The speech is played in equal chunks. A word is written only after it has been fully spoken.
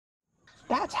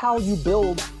that's how you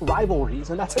build rivalries,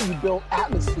 and that's how you build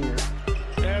atmosphere.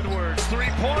 Edwards,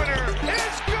 three-pointer,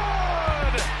 it's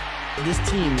good! This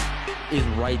team is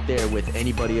right there with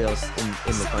anybody else in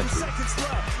the country.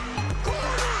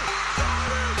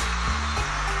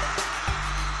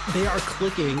 They are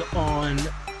clicking on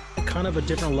kind of a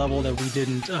different level that we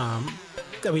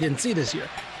didn't see this year.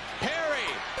 Perry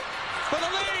for the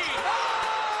lead!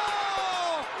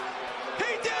 Oh!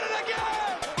 He did it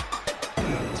again!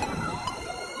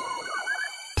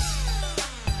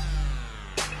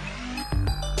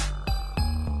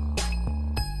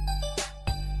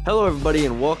 Hello, everybody,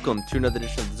 and welcome to another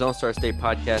edition of the Zone Star State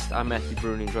Podcast. I'm Matthew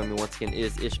Bruni, and joining me once again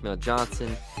is Ishmael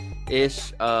Johnson.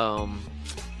 Ish,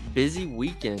 busy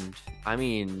weekend. I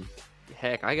mean,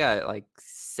 heck, I got like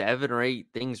 7 or 8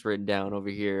 things written down over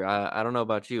here. I don't know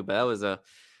about you, but that was a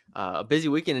busy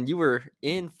weekend, and you were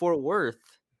in Fort Worth,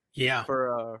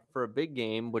 for a big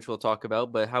game, which we'll talk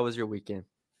about. But how was your weekend?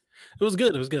 It was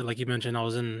good. It was good. Like you mentioned,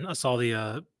 I saw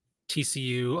the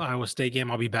TCU Iowa State game.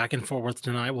 I'll be back in Fort Worth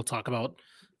tonight. We'll talk about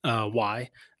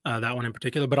why that one in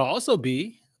particular. But I'll also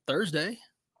be Thursday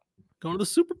going to the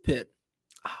Super Pit.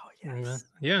 Oh yes,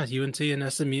 yeah, UNT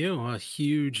and SMU, a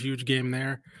huge game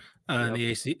there in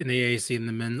the AAC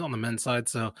and on the men's side.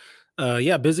 So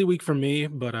busy week for me,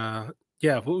 but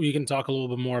we can talk a little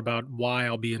bit more about why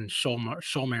I'll be in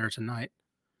Schollmere tonight.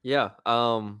 Yeah,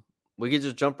 we could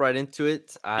just jump right into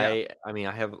it. I mean,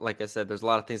 I have, like I said, there's a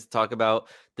lot of things to talk about.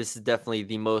 This is definitely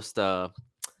the most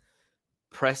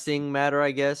pressing matter,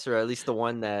 I guess, or at least the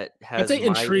one that has. I'd say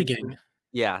intriguing.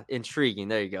 Yeah, intriguing.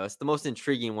 There you go. It's the most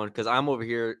intriguing one because I'm over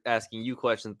here asking you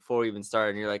questions before we even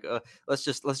start, and you're like, let's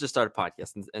just start a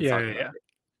podcast and talk about it.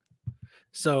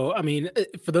 So, I mean,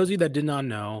 for those of you that did not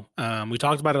know, we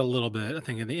talked about it a little bit, I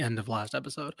think, at the end of last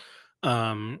episode,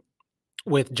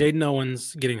 with Jaden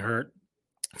Owens getting hurt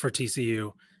for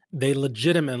TCU. They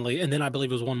legitimately, and then I believe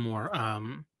it was one more.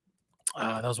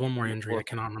 That was one more injury. I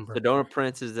cannot remember. Sedona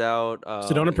Prince is out.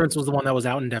 Sedona Prince was the one that was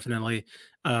out indefinitely.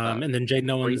 And then Jaden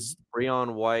Owens,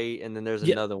 Breon White, and then there's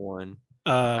another one.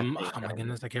 Oh my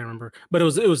goodness, I can't remember. But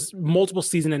it was multiple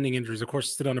season-ending injuries. Of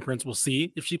course, Sedona Prince, we'll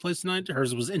see if she plays tonight.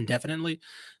 Hers was indefinitely.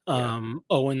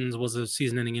 Owens was a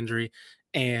season-ending injury,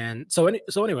 and so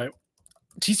anyway,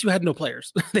 TCU had no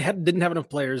players. They didn't have enough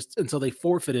players, and so they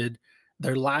forfeited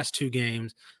their last 2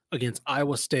 games against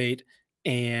Iowa State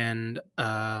and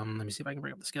let me see if I can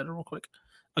bring up the schedule real quick.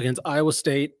 Against Iowa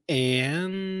State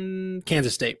and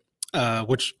Kansas State,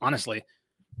 which honestly,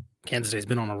 Kansas State's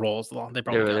been on a roll. So they're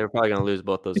probably going to lose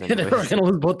both those. They're going to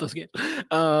lose both those games.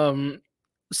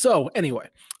 So anyway,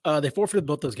 they forfeited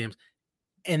both those games,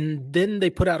 and then they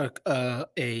put out a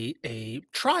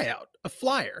tryout, a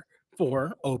flyer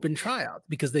for open tryout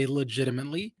because they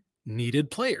legitimately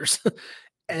needed players.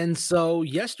 And so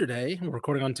yesterday, we're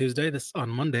recording on Tuesday, this on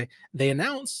Monday, they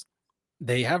announced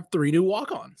they have 3 new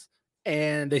walk-ons.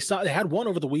 And they had one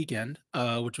over the weekend,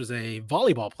 which was a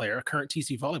volleyball player, a current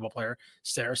TC volleyball player,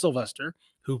 Sarah Sylvester,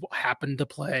 who happened to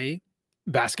play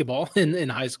basketball in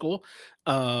high school.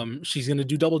 She's going to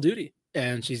do double duty,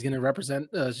 and she's going to represent.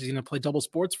 She's going to play double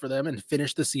sports for them and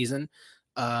finish the season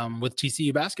with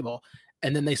TCU basketball.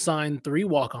 And then they signed 3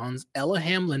 walk-ons: Ella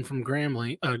Hamlin from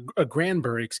Granbury,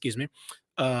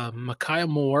 Micaiah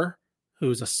Moore,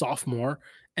 who's a sophomore,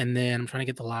 and then I'm trying to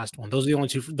get the last one. Those are the only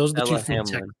 2. Those are the Ella 2 from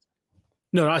Tech.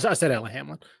 No, I said Ella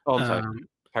Hamlin. Oh, I'm sorry.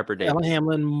 Piper Davis. Ella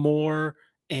Hamlin, Moore,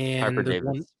 and Piper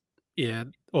Davis.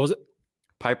 What was it?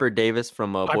 Piper Davis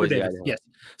from Boise, Idaho. Yes.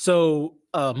 So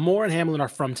Moore and Hamlin are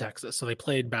from Texas. So they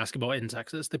played basketball in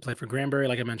Texas. They played for Granbury,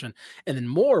 like I mentioned. And then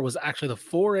Moore was actually the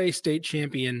 4A state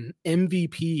champion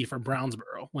MVP for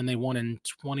Brownsboro when they won in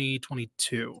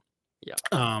 2022.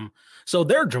 Yeah. So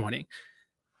they're joining.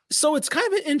 So it's kind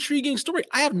of an intriguing story.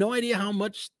 I have no idea how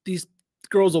much these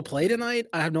girls will play tonight.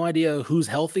 I have no idea who's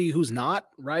healthy, who's not,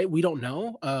 right? We don't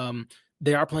know.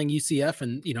 They are playing UCF,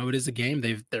 and it is a game.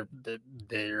 They're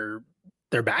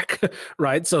back,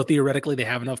 right? So theoretically they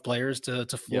have enough players to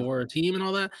floor a team and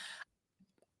all that.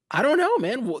 I don't know,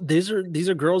 man. These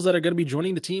are girls that are going to be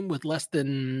joining the team with less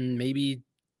than maybe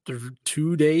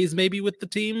 2 days, maybe with the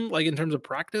team, like in terms of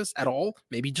practice at all,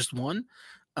 maybe just 1.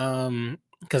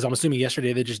 Because I'm assuming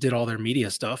yesterday they just did all their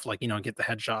media stuff, like, get the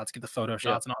headshots, get the photo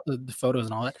shots and all the photos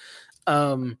and all that.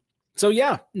 So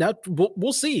yeah, now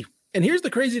we'll see. And here's the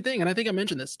crazy thing, and I think I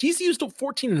mentioned this: TCU is still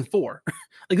 14-4.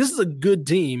 Like, this is a good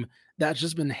team that's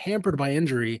just been hampered by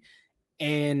injury.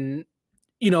 And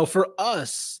for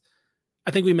us,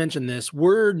 I think we mentioned this.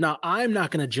 I'm not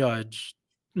going to judge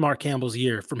Mark Campbell's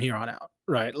year from here on out,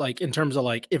 right? Like, in terms of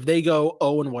like if they go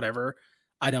 0 and whatever,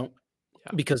 I don't.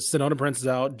 Because Sedona Prince is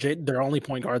out, their only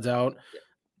point guard's out.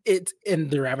 and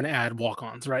they're having to add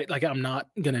walk-ons, right? Like, I'm not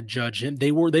gonna judge him.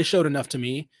 They showed enough to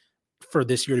me for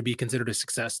this year to be considered a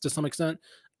success to some extent.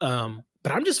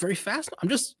 But I'm just I'm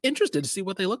just interested to see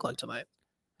what they look like tonight.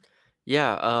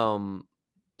 Yeah,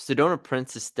 Sedona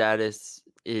Prince's status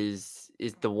is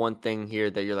the one thing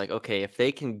here that you're like, okay, if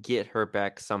they can get her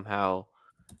back somehow,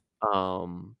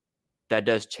 that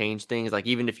does change things. Like,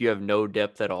 even if you have no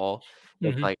depth at all,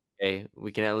 it's Mhm. like, okay,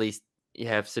 we can at least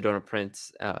have Sedona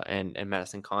Prince and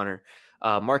Madison Connor.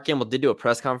 Mark Campbell did do a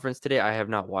press conference today. I have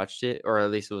not watched it, or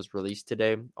at least it was released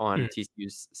today on Mm.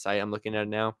 TCU's site. I'm looking at it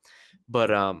now, but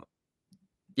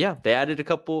yeah, they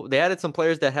added some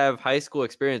players that have high school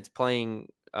experience playing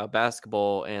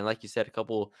basketball, and like you said, a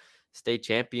couple state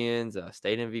champions,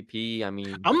 state MVP. I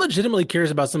mean, I'm legitimately curious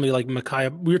about somebody like Micaiah.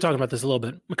 We were talking about this a little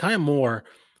bit. Micaiah Moore.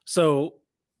 So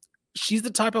she's the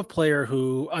type of player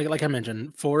who, like I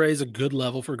mentioned, 4A is a good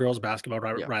level for girls basketball.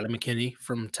 Yeah. Riley McKinney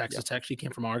from Texas Yeah. Tech. She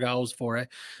came from Argyle, was 4A.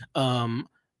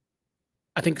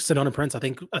 I think Sedona Prince. I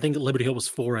think Liberty Hill was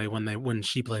 4A when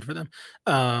she played for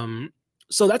them.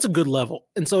 So that's a good level.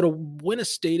 And so to win a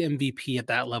state MVP at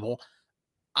that level,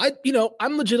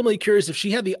 I'm legitimately curious if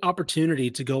she had the opportunity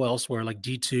to go elsewhere, like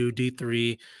D2,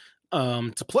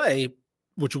 D3, to play,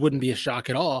 which wouldn't be a shock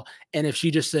at all. And if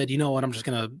she just said, you know what, I'm just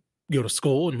gonna go to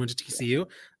school and went to TCU,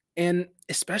 and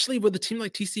especially with a team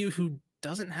like TCU who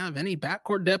doesn't have any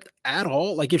backcourt depth at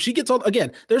all. Like, if she gets on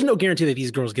again, there's no guarantee that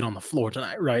these girls get on the floor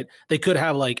tonight, right? They could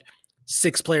have like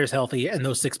 6 players healthy, and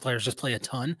those 6 players just play a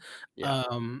ton. Yeah.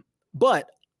 But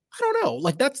I don't know.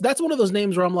 Like, that's one of those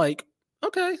names where I'm like,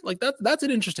 okay, like that's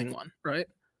an interesting one, right?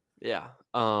 Yeah.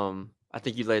 I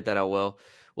think you laid that out well.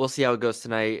 We'll see how it goes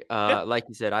tonight. Yeah. Like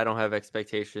you said, I don't have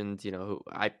expectations.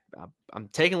 I'm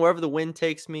taking wherever the wind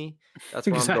takes me. That's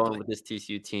where I'm Exactly. going with this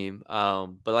TCU team.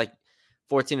 But like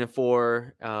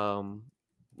 14-4,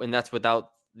 and that's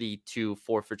without the 2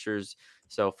 forfeitures.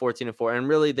 So 14-4, and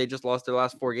really they just lost their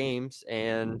last 4 games.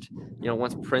 And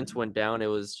once Prince went down, it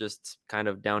was just kind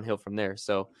of downhill from there.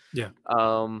 So Yeah.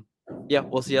 yeah,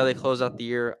 we'll see how they close out the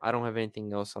year. I don't have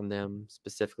anything else on them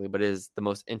specifically, but it is the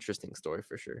most interesting story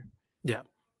for sure. Yeah.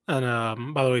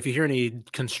 And by the way, if you hear any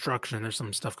construction, there's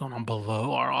some stuff going on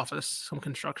below our office, some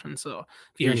construction. So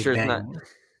if you hear You any sure it's not? bang,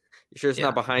 You sure it's yeah.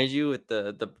 not behind you with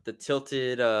the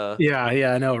tilted Yeah,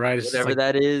 I know, right? It's just whatever like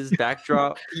that is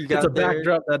backdrop you it's a got there?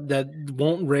 backdrop that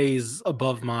won't raise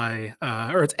above my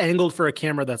or it's angled for a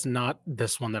camera that's not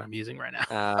this one that I'm using right now.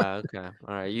 Okay,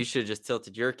 all right. You should have just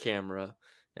tilted your camera,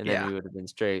 and then Yeah. we would have been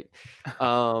straight.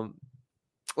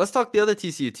 Let's talk the other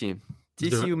TCU team,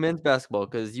 Let's do it. TCU men's basketball,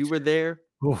 because you were there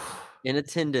Oof. in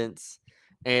attendance,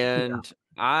 and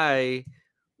I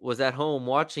was at home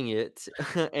watching it,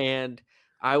 and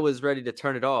I was ready to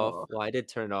turn it off. Oh. Well, I did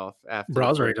turn it off after Bro, I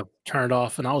the was ready first to turn it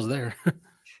off and I was there.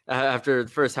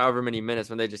 however many minutes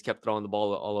when they just kept throwing the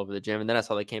ball all over the gym, and then I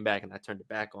saw they came back and I turned it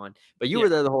back on. But you Yeah. were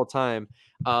there the whole time.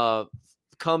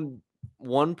 Come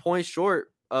 1 point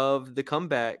short of the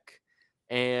comeback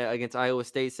and against Iowa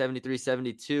State,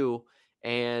 73-72,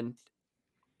 and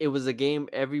it was a game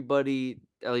everybody,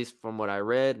 at least from what I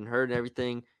read and heard and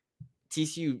everything,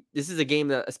 TCU, this is a game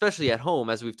that, especially at home,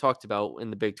 as we've talked about in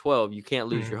the Big 12, you can't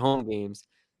lose your home games.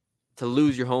 To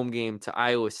lose your home game to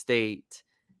Iowa State,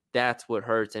 that's what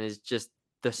hurts. And it's just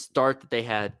the start that they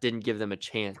had didn't give them a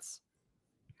chance.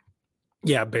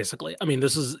 Yeah, basically. I mean,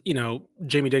 this is,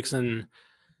 Jamie Dixon.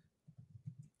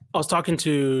 I was talking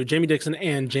to Jamie Dixon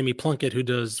and Jamie Plunkett, who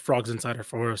does Frogs Insider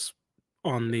for us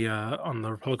on the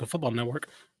Republican Football Network.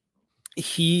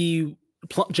 Jamie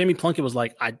Plunkett was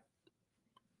like, I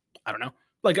don't know,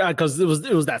 like, because it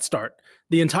was that start.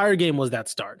 The entire game was that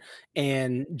start.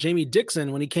 And Jamie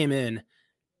Dixon, when he came in,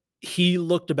 he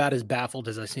looked about as baffled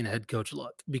as I've seen a head coach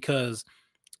look, because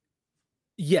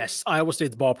yes, Iowa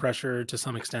State's ball pressure to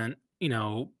some extent,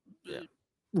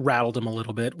 rattled him a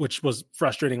little bit, which was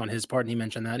frustrating on his part. And he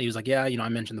mentioned that. He was like, yeah, I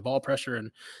mentioned the ball pressure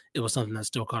and it was something that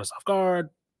still caught us off guard,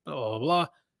 blah, blah, blah.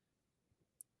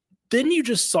 Then you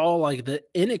just saw like the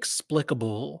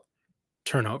inexplicable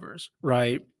turnovers,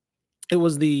 right? It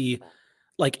was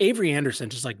like Avery Anderson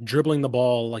just like dribbling the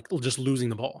ball, like just losing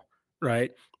the ball,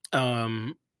 right?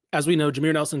 As we know,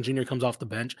 Jameer Nelson Jr. comes off the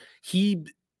bench. He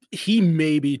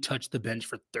maybe touched the bench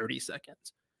for 30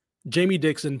 seconds. Jamie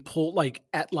Dixon pulled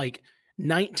at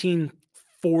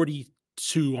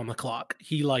 1942 on the clock.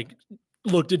 He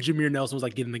looked at Jameer Nelson, was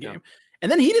like, get in the game. Yeah.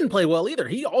 And then he didn't play well either.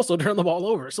 He also turned the ball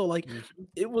over. So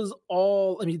it was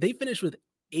all, they finished with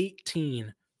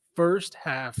 18 first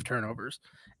half turnovers.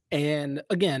 And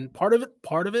again, part of it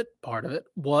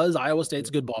was Iowa State's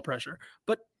good ball pressure.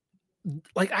 But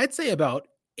I'd say about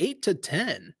 8 to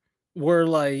 10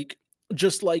 were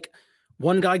just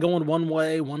one guy going one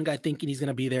way, one guy thinking he's going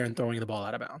to be there and throwing the ball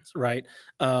out of bounds, right?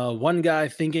 One guy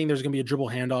thinking there's going to be a dribble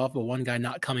handoff, but one guy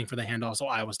not coming for the handoff, so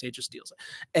Iowa State just steals it.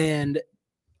 And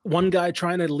one guy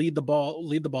trying to lead the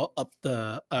ball up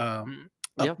the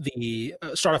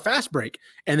start a fast break,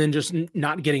 and then just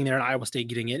not getting there, and Iowa State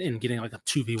getting it and getting like a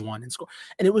 2v1 and score.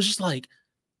 And it was just like,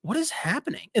 what is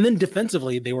happening? And then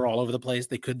defensively, they were all over the place.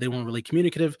 They weren't really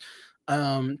communicative.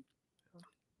 And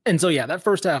so, yeah, that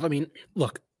first half, I mean,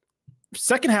 look,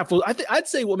 second half was, I'd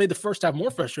say what made the first half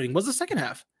more frustrating was the second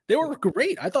half. They were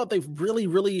great. I thought they really,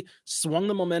 really swung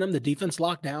the momentum. The defense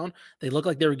locked down. They looked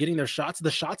like they were getting their shots. The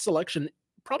shot selection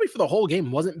probably for the whole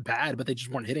game wasn't bad, but they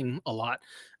just weren't hitting a lot.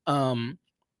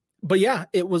 But yeah,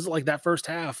 it was like that first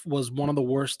half was one of the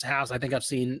worst halves I think I've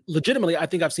seen. Legitimately, I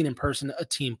think I've seen in person a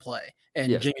team play,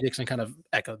 and Yes. Jamie Dixon kind of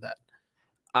echoed that.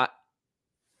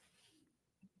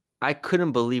 I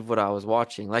couldn't believe what I was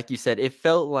watching. Like you said, it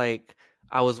felt like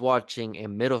I was watching a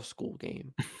middle school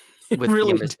game with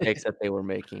really the mistakes that they were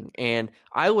making. And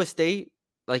Iowa State,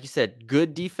 like you said,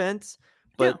 good defense,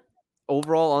 but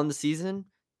overall on the season,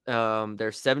 they're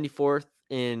 74th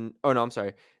in. Oh no, I'm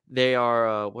sorry. They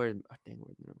are where'd the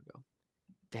number go?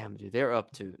 Damn, dude, they're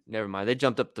up to. Never mind. They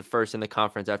jumped up to first in the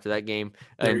conference after that game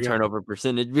in turnover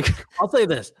percentage. I'll say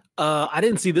this: I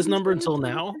didn't see this number until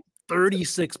now.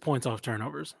 36 points off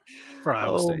turnovers for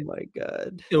Iowa State. Oh my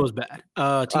god, it was bad.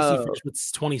 TC finished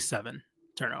with 27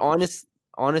 turnovers.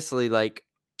 Honestly, like,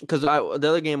 because the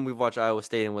other game we've watched Iowa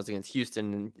State in was against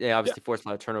Houston, and they obviously forced a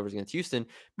lot of turnovers against Houston.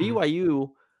 BYU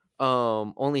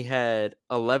only had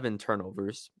 11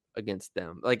 turnovers against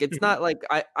them. Like, it's not like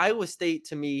Iowa State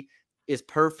to me is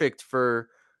perfect for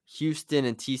Houston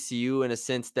and TCU in a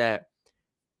sense that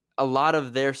a lot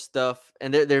of their stuff,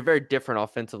 and they're very different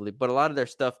offensively, but a lot of their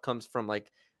stuff comes from,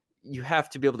 like, you have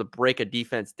to be able to break a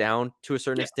defense down to a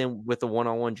certain extent with the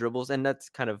one-on-one dribbles, and that's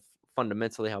kind of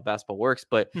fundamentally how basketball works.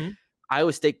 But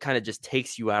Iowa State kind of just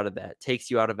takes you out of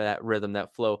that rhythm,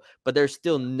 that flow. But there's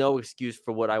still no excuse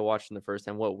for what I watched in the first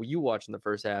half, what you watched in the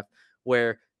first half,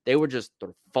 where they were just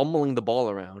fumbling the ball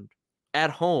around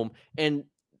at home. And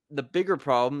the bigger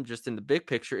problem, just in the big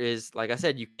picture, is, like I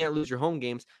said, you can't lose your home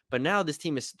games. But now this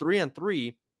team is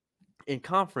 3-3 in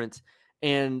conference,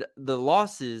 and the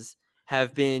losses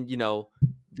have been,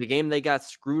 the game they got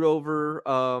screwed over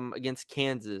against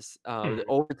Kansas, the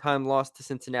overtime loss to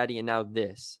Cincinnati, and now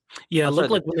this. Yeah, it looked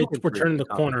like when they were turning the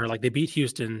corner, like they beat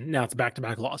Houston. Now it's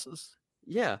back-to-back losses.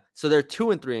 Yeah, so they're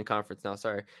 2-3 in conference now.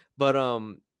 Sorry, but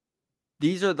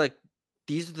these are the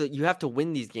you have to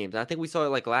win these games. And I think we saw it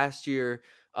like last year,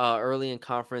 early in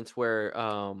conference, where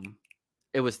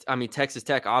it was. I mean, Texas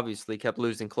Tech obviously kept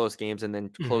losing close games and then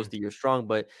closed the year strong.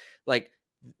 But like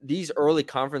these early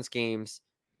conference games,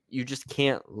 you just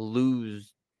can't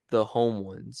lose the home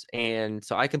ones. And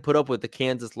so I can put up with the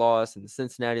Kansas loss and the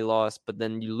Cincinnati loss, but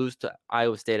then you lose to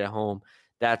Iowa State at home.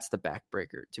 That's the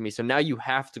backbreaker to me. So now you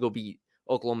have to go beat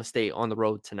Oklahoma State on the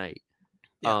road tonight.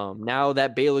 Yeah. Now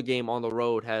that Baylor game on the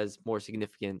road has more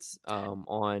significance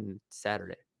on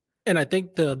Saturday. And I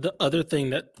think the other thing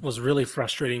that was really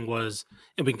frustrating was,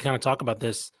 and we can kind of talk about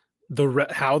this,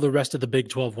 how the rest of the Big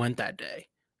 12 went that day.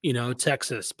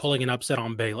 Texas pulling an upset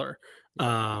on Baylor.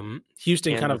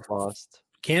 Houston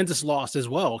Kansas lost as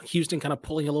well. Houston kind of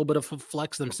pulling a little bit of a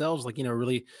flex themselves, like,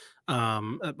 really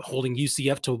holding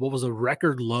UCF to what was a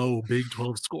record low Big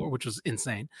 12 score, which was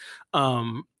insane.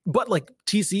 But like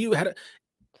TCU had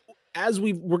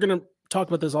we're going to talk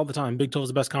about this all the time. Big 12 is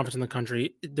the best conference in the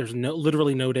country. There's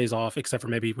literally no days off except for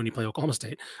maybe when you play Oklahoma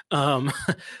State.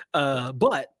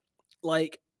 But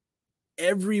like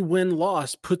every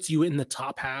win-loss puts you in the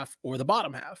top half or the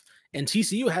bottom half. And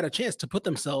TCU had a chance to put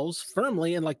themselves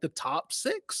firmly in like the top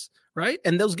 6, right?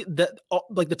 And like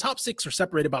the top 6 are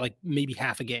separated by like maybe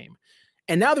half a game.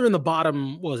 And now they're in the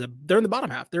bottom. They're in the bottom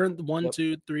half. They're in 1,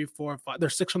 2, 3, 4, 5. They're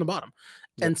 6 from the bottom.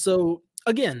 Yep. And so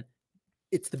again,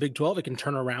 it's the Big 12. It can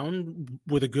turn around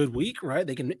with a good week, right?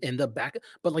 They can end up back,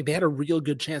 but like they had a real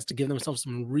good chance to give themselves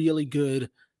some really good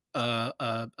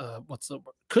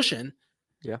cushion.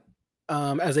 Yeah.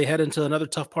 As they head into another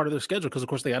tough part of their schedule, because of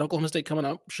course they got Oklahoma State coming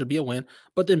up, should be a win,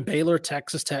 but then Baylor,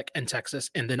 Texas Tech, and Texas,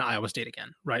 and then Iowa State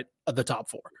again, right? The top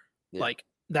 4. Yeah. Like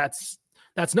that's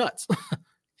nuts.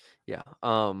 Yeah.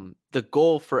 The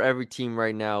goal for every team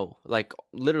right now, like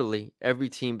literally every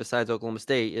team besides Oklahoma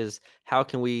State, is how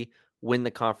can we win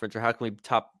the conference, or how can we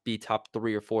be top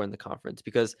 3 or 4 in the conference?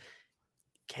 Because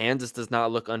Kansas does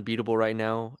not look unbeatable right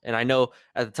now. And I know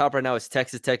at the top right now it's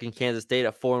Texas Tech and Kansas State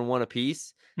at 4-1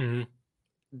 apiece. Mm-hmm.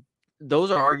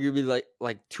 Those are arguably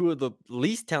like 2 of the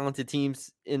least talented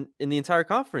teams in the entire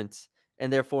conference,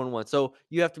 and they're 4-1. So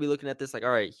you have to be looking at this like, all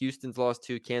right, Houston's lost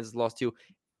 2, Kansas lost 2.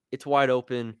 it's wide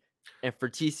open. And for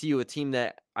TCU, a team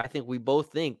that I think we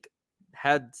both think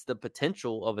has the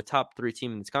potential of a top 3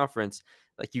 team in this conference,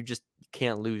 like you just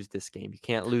can't lose this game. You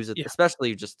can't lose it,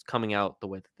 especially just coming out the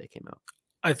way that they came out.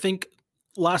 I think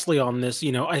lastly on this,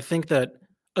 I think that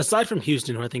aside from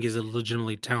Houston, who I think is a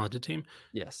legitimately talented team,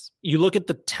 yes, you look at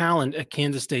the talent at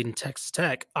Kansas State and Texas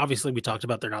Tech. Obviously, we talked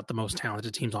about they're not the most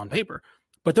talented teams on paper,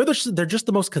 but they're just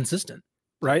the most consistent,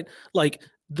 right? Like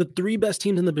the 3 best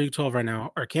teams in the Big 12 right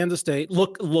now are Kansas State,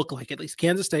 look like at least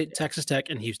Kansas State, Texas Tech,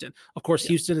 and Houston. Of course,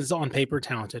 Houston is on paper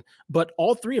talented, but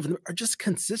all 3 of them are just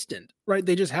consistent, right?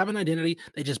 They just have an identity.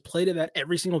 They just played it at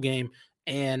every single game.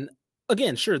 And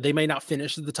again, sure, they may not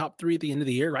finish the top 3 at the end of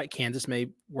the year, right? Kansas may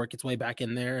work its way back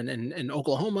in there, and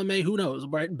Oklahoma may, who knows,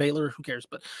 right? Baylor, who cares?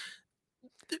 But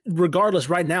regardless,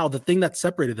 right now, the thing that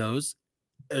separated those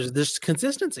is this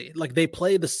consistency. Like they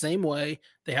play the same way,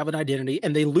 they have an identity,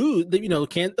 and they lose.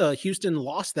 Houston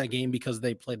lost that game because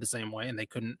they played the same way and they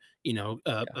couldn't.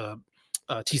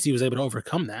 TC was able to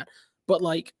overcome that. But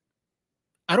like,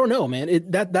 I don't know, man.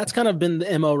 That's kind of been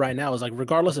the MO right now. Is like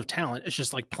regardless of talent, it's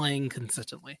just like playing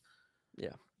consistently.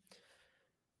 Yeah.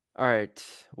 All right.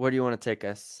 Where do you want to take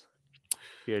us?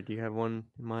 Here, do you have one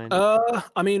in mind?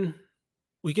 I mean,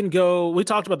 we can go. We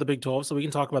talked about the Big 12, so we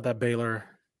can talk about that Baylor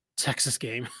Texas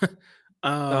game.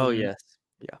 Oh yes,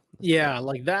 yeah,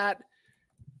 like that.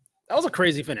 That was a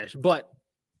crazy finish, but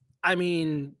I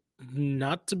mean,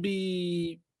 not to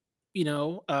be, I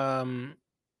don't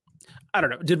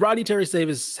know. Did Rodney Terry save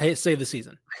the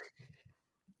season?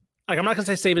 Like, I'm not gonna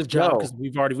say save his job because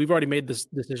we've already made this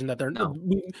decision that they're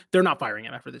not firing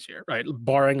him after this year, right?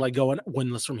 Barring like going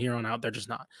winless from here on out, they're just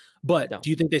not. But do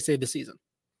you think they saved the season?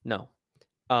 No.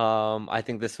 I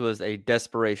think this was a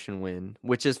desperation win,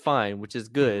 which is fine, which is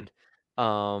good.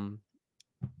 At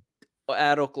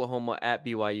Oklahoma, at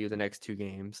BYU, the next 2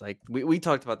 games. Like we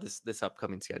talked about this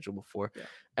upcoming schedule before.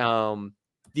 Yeah.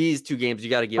 These 2 games you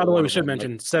got to get. By the way, we should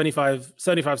mention 75,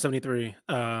 73,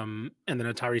 and then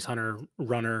a Tyrese Hunter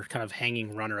runner, kind of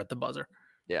hanging runner at the buzzer.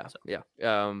 Yeah, so.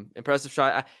 Yeah. Impressive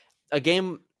shot. A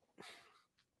game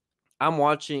I'm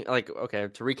watching, like, okay,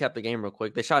 to recap the game real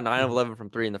quick, they shot 9 of 11 from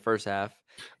 3 in the first half,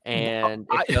 and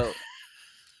I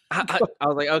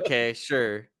was like, okay,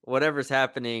 sure, whatever's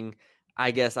happening,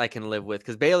 I guess I can live with,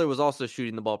 because Baylor was also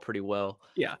shooting the ball pretty well.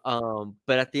 Yeah.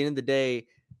 But at the end of the day,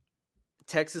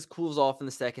 Texas cools off in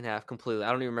the second half completely.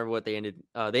 I don't even remember what they ended.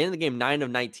 They ended the game 9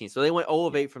 of 19, so they went 0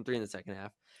 of 8 from 3 in the second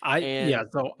half.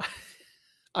 So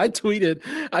I tweeted.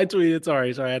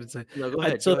 Sorry, I had to say. No, go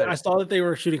ahead. I saw that they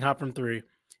were shooting hot from 3,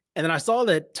 and then I saw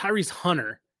that Tyrese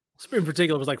Hunter, in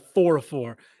particular, was like 4 of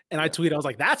 4. And I tweeted, I was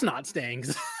like, "That's not staying.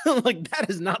 Like that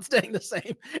is not staying the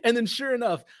same." And then, sure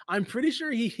enough, I'm pretty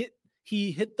sure he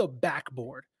hit the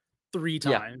backboard 3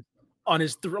 times. On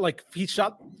his he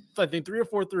shot, I think, 3 or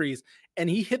 4 threes, and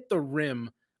he hit the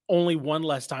rim only 1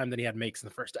 less time than he had makes in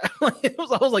the first half.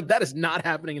 I was like, that is not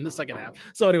happening in the second half.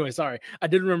 So anyway, sorry.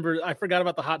 I forgot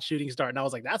about the hot shooting start, and I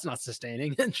was like, that's not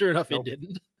sustaining. And sure enough, It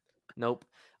didn't. Nope.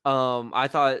 I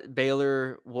thought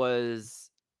Baylor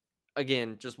was,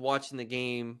 again, just watching the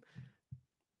game,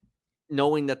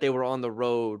 knowing that they were on the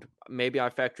road, maybe I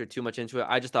factored too much into it.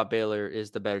 I just thought Baylor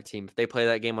is the better team. If they play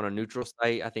that game on a neutral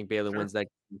site, I think Baylor wins that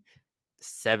game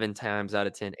 7 times out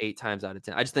of 10, 8 times out of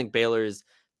 10. I just think Baylor is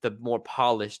the more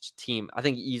polished team. I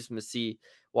think Yves Messi,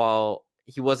 while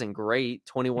he wasn't great,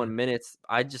 21 minutes,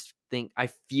 I just think I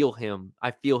feel him.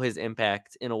 I feel his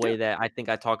impact in a way that I think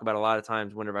I talk about a lot of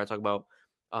times whenever I talk about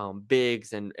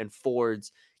bigs and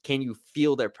forwards. Can you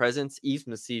feel their presence? Yves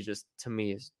Messi just, to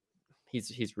me, is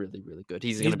he's really, really good.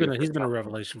 He's been a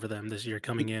revelation for them this year,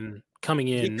 coming in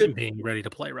and being ready to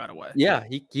play right away. Yeah,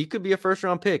 he could be a first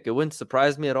round pick. It wouldn't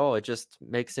surprise me at all. It just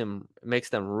makes them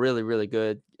really, really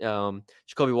good.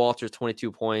 Jacoby Walters,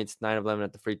 22 points, 9 of 11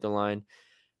 at the free throw line.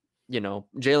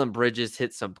 Jalen Bridges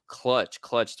hit some clutch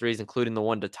threes, including the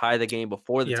one to tie the game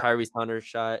before the Tyrese Hunter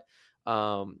shot.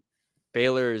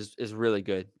 Baylor is really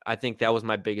good. I think that was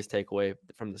my biggest takeaway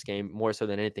from this game, more so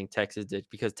than anything Texas did,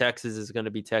 because Texas is going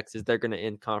to be Texas. They're going to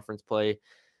end conference play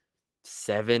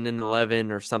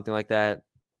 7-11 or something like that.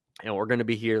 And we're going to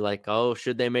be here like, oh,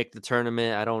 should they make the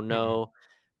tournament? I don't know.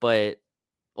 But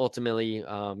ultimately,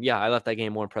 I left that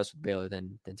game more impressed with Baylor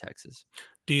than Texas.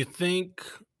 Do you think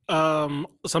some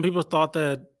people thought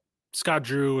that Scott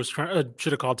Drew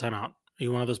should have called timeout? Are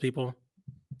you one of those people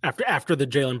after the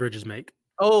Jalen Bridges make?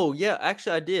 Oh, yeah.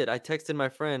 Actually, I did. I texted my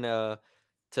friend I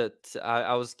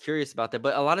was curious about that.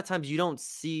 But a lot of times you don't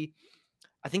see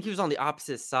 – I think he was on the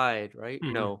opposite side, right?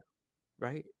 Mm-hmm. No,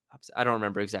 right? I don't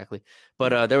remember exactly.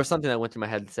 But there was something that went through my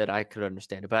head that said I could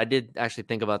understand it. But I did actually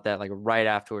think about that like right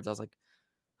afterwards. I was like,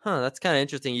 That's kind of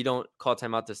interesting. You don't call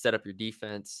timeout to set up your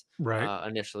defense Right.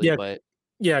 initially, Yeah. but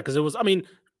Yeah, because it was. I mean,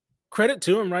 credit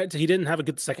to him, right? He didn't have a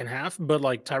good second half, but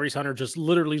like Tyrese Hunter just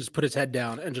literally just put his head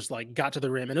down and just like got to the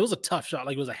rim, and it was a tough shot.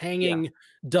 Like it was a yeah, hanging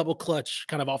double clutch,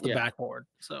 kind of off the yeah. backboard.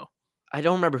 So I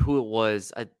don't remember who it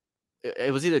was.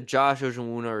 It was either Josh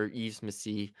Ojewuna or Yves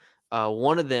Missy.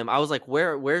 One of them. I was like,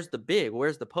 where's the big?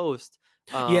 Where's the post?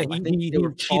 yeah, I think they he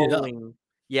were cheated up. following.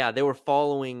 Yeah, they were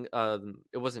following.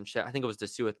 It wasn't Shaq. I think it was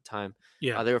Dessou at the time.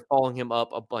 Yeah, They were following him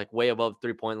up like way above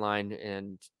 3-point line,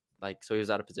 and like so he was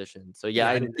out of position. So yeah, yeah,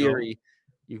 I in didn't know. theory,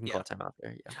 you can call Yeah. timeout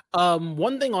there. Yeah.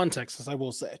 One thing on Texas, I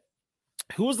will say,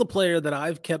 who was the player that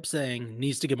I've kept saying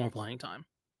needs to get more playing time?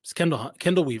 It's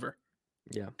Kendall Weaver.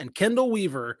 Yeah. And Kendall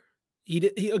Weaver, he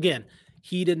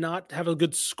did not have a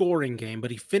good scoring game,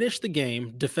 but he finished the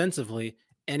game defensively,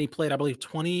 and he played, I believe,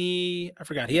 20. I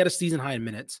forgot. He had a season high in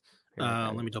minutes.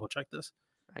 Let me double check this.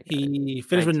 He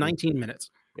finished with 19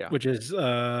 minutes, which is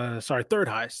third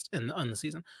highest on the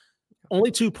season.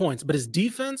 Only 2 points, but his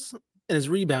defense and his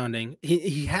rebounding,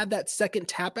 he had that second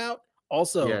tap out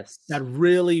also that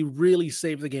really, really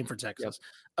saved the game for Texas.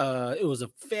 It was a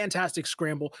fantastic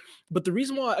scramble. But the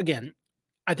reason why, again,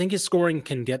 I think his scoring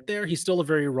can get there. He's still a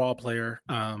very raw player.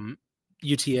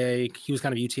 UTA, he was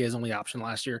kind of UTA's only option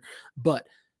last year. But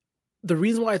the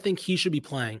reason why I think he should be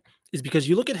playing is because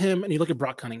you look at him and you look at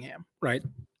Brock Cunningham, right?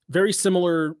 Very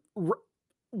similar.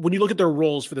 When you look at their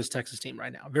roles for this Texas team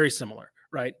right now, very similar,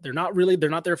 right? They're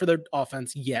not there for their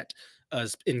offense yet,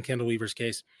 as in Kendall Weaver's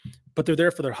case, but they're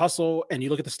there for their hustle. And you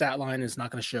look at the stat line, and it's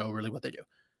not going to show really what they do.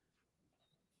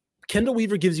 Kendall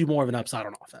Weaver gives you more of an upside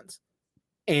on offense.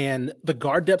 And the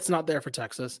guard depth's not there for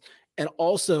Texas. And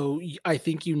also, I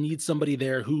think you need somebody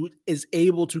there who is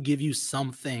able to give you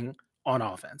something on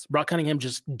offense. Brock Cunningham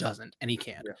just doesn't, and he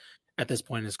can't at this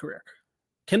point in his career.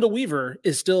 Kendall Weaver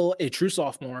is still a true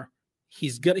sophomore.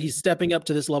 He's good. He's stepping up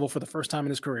to this level for the first time in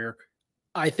his career.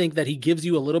 I think that he gives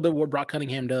you a little bit of what Brock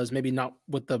Cunningham does, maybe not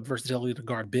with the versatility to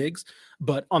guard bigs,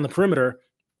 but on the perimeter.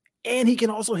 And he can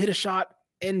also hit a shot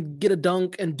and get a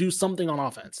dunk and do something on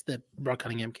offense that Brock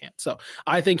Cunningham can't. So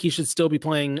I think he should still be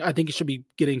playing. I think he should be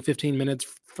getting 15 minutes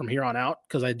from here on out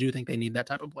because I do think they need that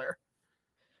type of player.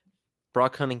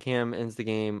 Brock Cunningham ends the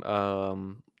game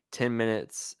 10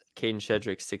 minutes. Caden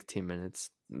Shedrick 16 minutes.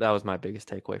 That was my biggest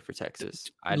takeaway for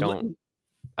Texas. I don't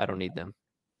need them.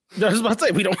 I was about to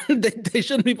say we don't. They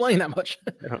shouldn't be playing that much.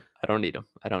 I don't need them.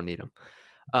 I don't need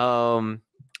them.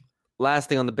 Last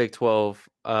thing on the Big 12.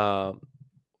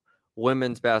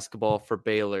 Women's basketball for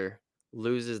Baylor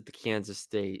loses to Kansas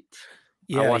State.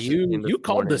 Yeah, you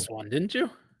called this one, didn't you?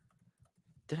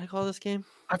 Did I call this game?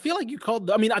 I feel like you called.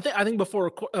 I mean, I think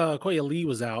before Koya Lee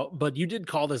was out, but you did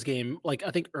call this game like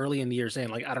I think early in the year, saying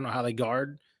like I don't know how they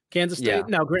guard Kansas State. Yeah.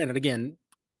 Now, granted, again,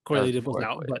 Koya Lee was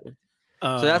out, but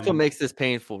so that's what makes this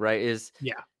painful, right? Is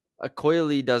a Koya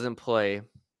Lee doesn't play,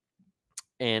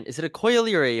 and is it a Koya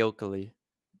Lee or a Ayoka Lee?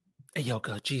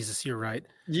 Ayoka, Jesus, you're right.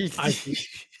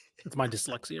 It's my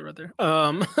dyslexia right there.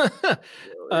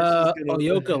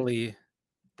 Ayoka Lee.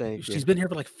 She's been here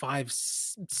for like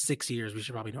 5-6 years. We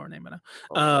should probably know her name by now.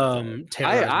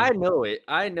 I know it.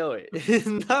 I know it.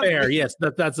 It's fair. Yes,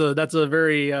 that's a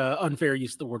very unfair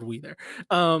use of the word "we" there.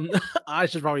 I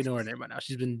should probably know her name by now.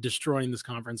 She's been destroying this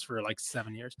conference for like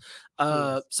 7 years.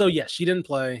 So yes, she didn't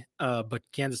play, but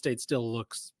Kansas State still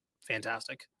looks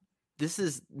fantastic.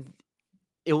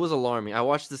 It was alarming. I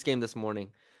watched this game this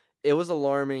morning. It was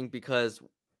alarming because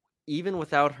even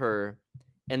without her,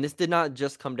 and this did not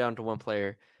just come down to one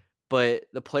player, but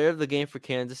the player of the game for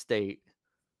Kansas State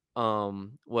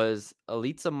was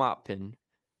Alitza Motpin,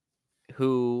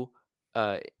 who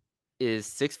is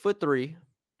 6'3",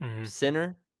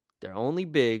 center, their only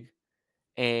big,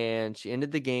 and she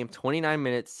ended the game 29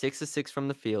 minutes, 6 of 6 from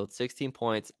the field, 16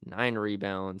 points, 9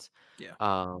 rebounds. Yeah.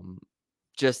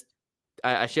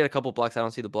 She had a couple blocks. I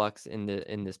don't see the blocks in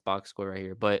this box score right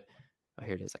here, but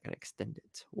here it is. I can extend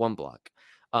it. 1 block.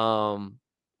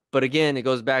 But again, it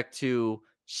goes back to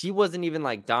she wasn't even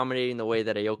like dominating the way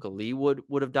that Ayoka Lee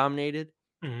would have dominated,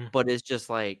 but it's just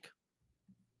like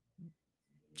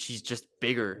she's just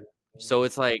bigger. So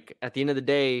it's like at the end of the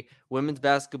day, women's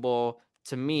basketball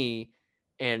to me,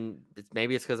 and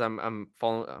maybe it's because I'm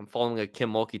following a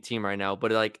Kim Mulkey team right now,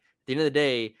 but like at the end of the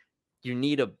day, you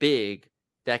need a big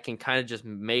that can kind of just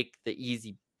make the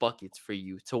easy buckets for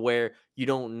you to where you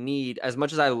don't need, as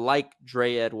much as I like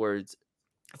Dre Edwards,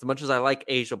 as much as I like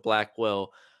Asia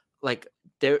Blackwell, like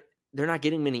they're not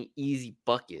getting many easy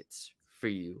buckets for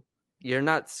you. You're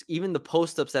not, even the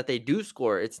post-ups that they do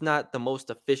score, it's not the most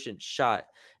efficient shot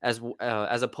as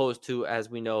opposed to, as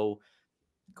we know,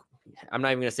 I'm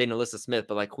not even gonna say Nalissa Smith,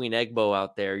 but like Queen Egbo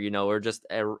out there, or just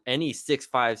any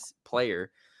 6'5"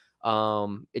 player,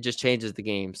 it just changes the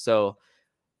game. So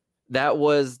that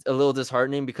was a little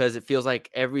disheartening because it feels like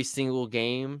every single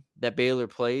game that Baylor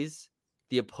plays,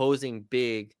 the opposing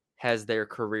big has their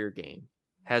career game,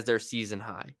 has their season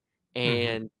high,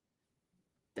 and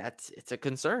it's a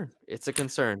concern. It's a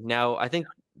concern. Now, I think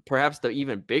perhaps the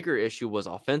even bigger issue was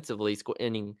offensively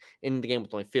ending the game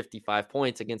with only 55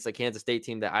 points against the Kansas State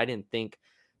team that I didn't think,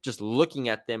 just looking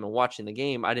at them and watching the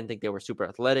game, I didn't think they were super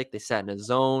athletic. They sat in a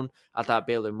zone. I thought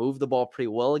Baylor moved the ball pretty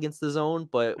well against the zone,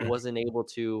 but wasn't able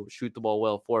to shoot the ball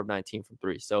well, 4 of 19 from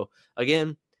 3. So,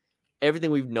 again, everything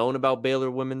we've known about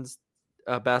Baylor women's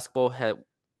basketball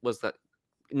was that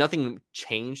nothing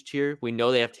changed here. We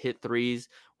know they have to hit threes.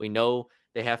 We know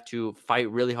they have to fight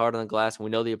really hard on the glass, and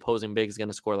we know the opposing big is going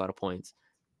to score a lot of points.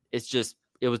 It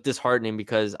was disheartening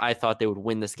because I thought they would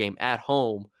win this game at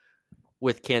home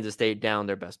with Kansas State down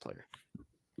their best player.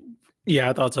 Yeah,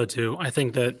 I thought so too. I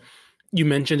think that you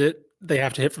mentioned it. They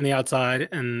have to hit from the outside,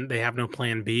 and they have no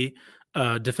plan B.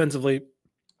 Defensively,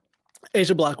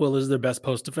 Asia Blackwell is their best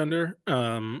post defender,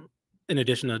 in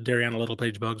addition to Dariana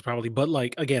Little-Page Bugs probably. But,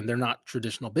 like, again, they're not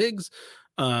traditional bigs.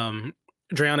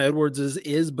 Dreana Edwards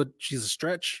is, but she's a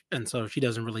stretch, and so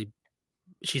she's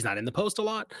not in the post a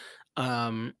lot.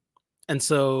 And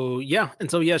so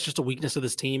it's just a weakness of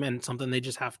this team and something they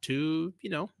just have to,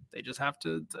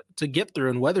 to get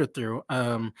through and weather through.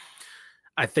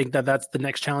 I think that's the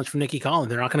next challenge for Nikki Collins.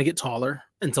 They're not going to get taller.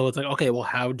 And so it's like, okay, well,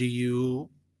 how do you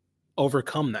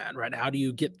overcome that, right? How do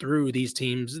you get through these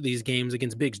games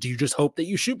against bigs? Do you just hope that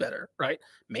you shoot better, right?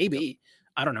 Maybe.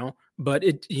 I don't know. But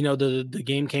the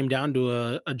game came down to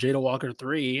a Jada Walker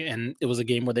 3, and it was a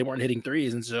game where they weren't hitting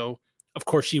threes. And so, of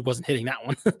course, she wasn't hitting that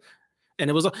one. And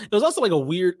it was also like a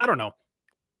weird, I don't know.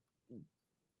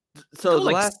 So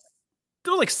there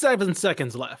was like 7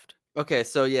 seconds left. Okay,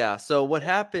 so yeah. So what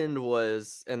happened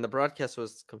was, and the broadcast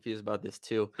was confused about this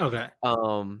too. Okay.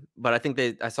 But I think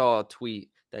I saw a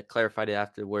tweet that clarified it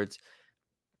afterwards.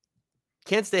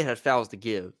 Kansas State had fouls to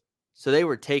give. So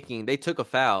they took a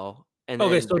foul. And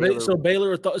okay,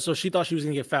 Baylor thought, so she thought she was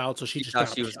going to get fouled, so she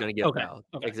thought she was going to get fouled.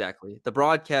 Okay. Exactly. The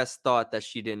broadcast thought that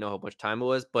she didn't know how much time it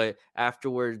was, but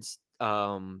afterwards,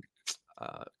 Nikki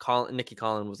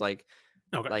Collins was like,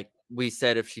 we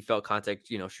said if she felt contact,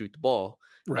 shoot the ball.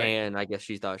 Right. And I guess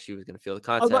she thought she was going to feel the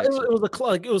contact.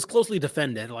 It was closely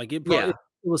defended. Like it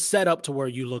was set up to where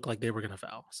you look like they were going to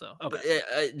foul. So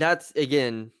that's,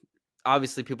 again,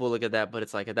 obviously people look at that, but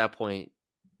it's like at that point,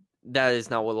 that is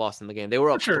not what lost in the game. They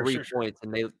were up 3 points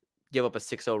and they give up a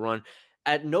 6-0 run.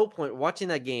 At no point watching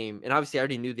that game, and obviously I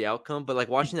already knew the outcome, but like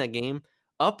watching that game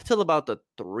up till about the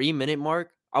 3-minute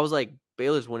mark, I was like,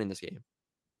 Baylor's winning this game.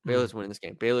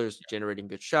 Baylor's generating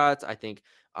good shots. I think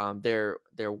they're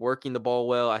working the ball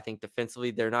well. I think defensively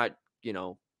they're not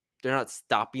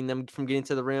stopping them from getting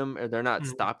to the rim, or they're not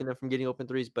stopping them from getting open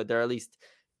threes, but they're at least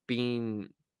being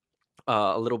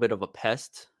a little bit of a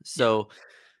pest. So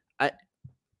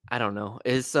I don't know.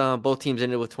 It's both teams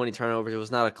ended with 20 turnovers. It was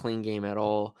not a clean game at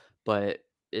all, but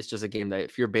it's just a game that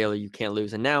if you're Baylor, you can't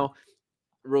lose. And now,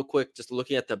 real quick, just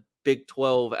looking at the Big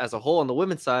 12 as a whole on the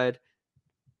women's side,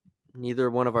 neither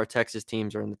one of our Texas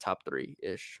teams are in the top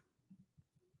 3-ish.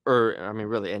 Or, I mean,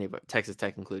 really, any but Texas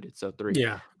Tech included, so 3.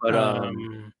 Yeah. But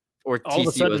or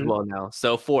TCU as well now.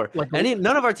 So 4. None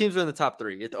of our teams are in the top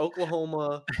 3. It's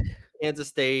Oklahoma, Kansas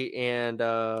State, and who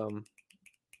am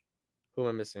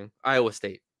I missing? Iowa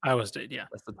State, yeah.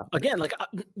 That's the top. Again, like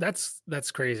that's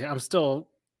crazy. I'm still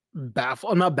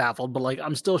baffled. I'm not baffled, but like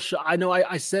I'm still I know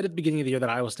I said at the beginning of the year that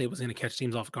Iowa State was going to catch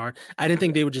teams off guard. I didn't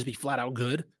think they would just be flat out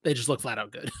good. They just look flat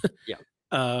out good. Yeah.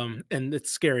 And it's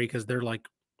scary because they're like,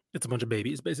 it's a bunch of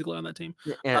babies basically on that team.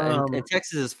 And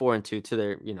Texas is 4-2 to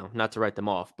their, not to write them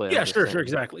off, but yeah, sure,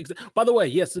 exactly. By the way,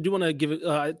 yes, I do want to give it.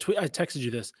 I texted you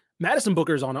this. Madison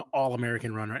Booker is on an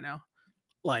All-American run right now.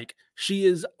 Like she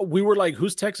is. We were like,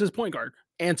 who's Texas point guard?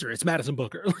 Answer, it's Madison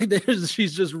Booker. Like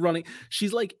she's just running.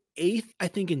 She's like 8th, I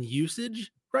think, in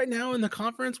usage right now in the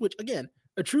conference. Which again,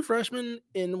 a true freshman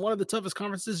in one of the toughest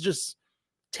conferences, just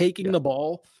taking the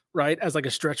ball right as like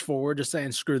a stretch forward, just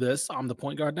saying, screw this, I'm the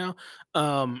point guard now.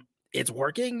 It's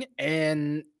working,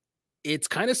 and it's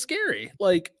kind of scary.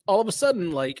 Like all of a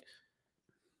sudden, like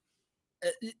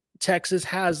Texas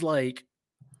has like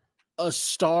a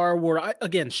star where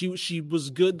she was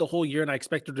good the whole year, and I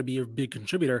expect her to be a big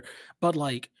contributor. But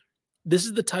like, this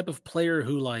is the type of player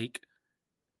who like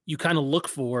you kind of look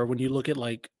for when you look at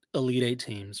like Elite 8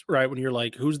 teams, right? When you're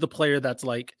like, who's the player that's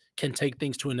like can take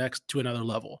things to another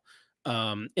level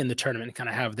in the tournament and kind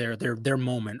of have their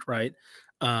moment, right?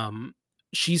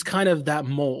 She's kind of that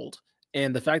mold,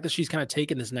 And the fact that she's kind of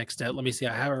taken this next step, let me see.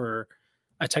 I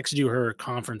texted you her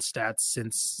conference stats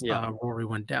since Rory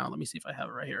went down. Let me see if I have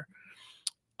it right here.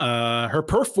 Her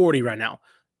per 40 right now,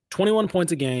 21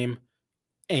 points a game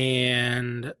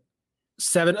and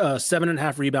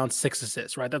 7.5 rebounds, 6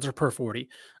 assists, right? That's her per 40.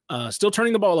 Still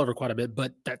turning the ball over quite a bit,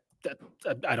 but that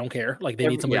I don't care. Like they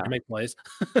need somebody to make plays.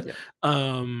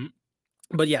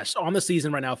 But yes, on the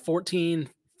season right now, 14,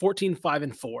 5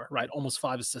 and 4, right? Almost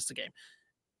 5 assists a game.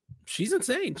 She's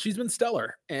insane. She's been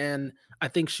stellar. And I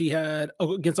think she had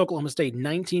against Oklahoma State,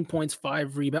 19 points,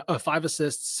 5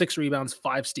 assists, 6 rebounds,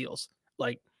 5 steals.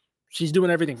 Like she's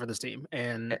doing everything for this team.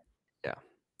 And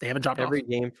they haven't dropped every off.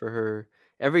 game for her.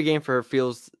 Every game for her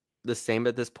feels the same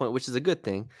at this point, which is a good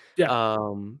thing. Yeah.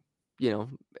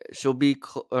 She'll be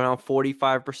around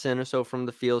 45% or so from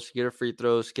the field. She'll get her free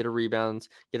throws, get her rebounds,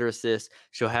 get her assists.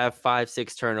 She'll have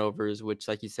 5-6 turnovers, which,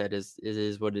 like you said,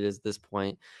 is what it is at this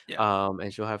point. Yeah.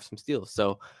 And she'll have some steals.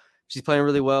 So she's playing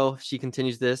really well. If she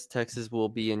continues this, Texas will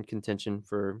be in contention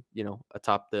for,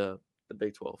 atop the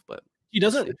Big 12. But she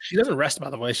doesn't rest,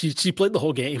 by the way. She played the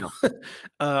whole game.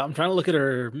 I'm trying to look at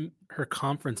her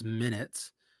conference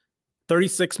minutes.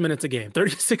 36 minutes a game,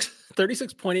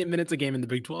 36.8 minutes a game in the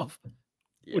Big 12,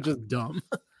 which is dumb.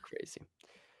 Crazy.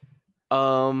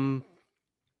 I'm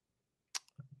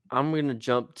going to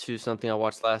jump to something I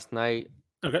watched last night.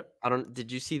 Okay. I don't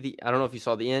know if you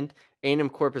saw the end. A&M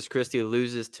Corpus Christi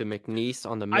loses to McNeese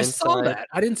on the men's side. I saw that.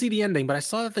 I didn't see the ending, but I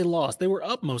saw that they lost. They were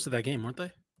up most of that game, weren't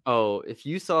they? Oh, if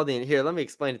you saw the end, here, let me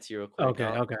explain it to you real quick.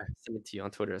 Okay. Send it to you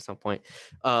on Twitter at some point.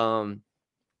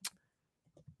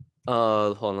 Hold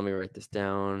on, let me write this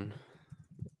down.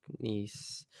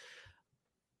 Nice.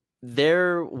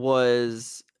 There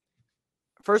was,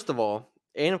 first of all,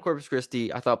 A&M Corpus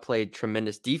Christi, I thought played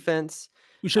tremendous defense.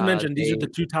 We should mention these are the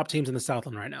 2 top teams in the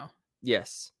Southland right now.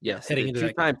 Yes. Heading into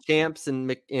 2-time champs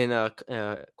in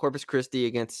Corpus Christi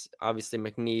against obviously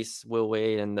McNeese, Will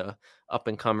Wade, and the up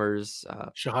and comers.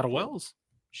 Shahada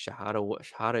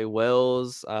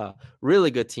Wells,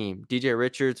 really good team. DJ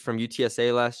Richards from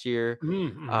UTSA last year,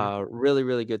 really,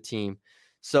 really good team.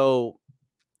 So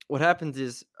what happens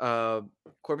is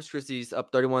Corpus Christi's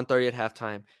up 31-30 at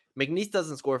halftime. McNeese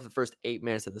doesn't score for the first 8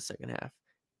 minutes of the second half.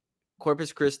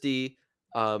 Corpus Christi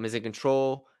is in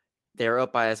control. They're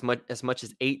up by as much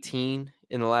as 18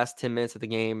 in the last 10 minutes of the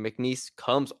game. McNeese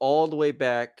comes all the way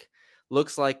back.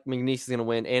 Looks like McNeese is going to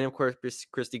win. A&M Corpus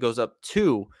Christi goes up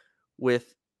 2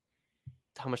 with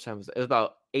how much time was it? It was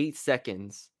about 8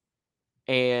 seconds.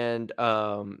 And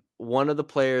one of the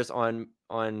players on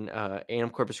A&M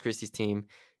Corpus Christi's team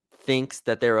thinks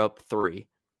that they're up 3.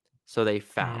 So they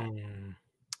foul.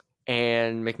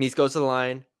 And McNeese goes to the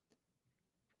line,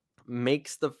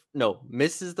 makes the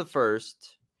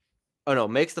first,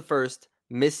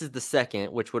 misses the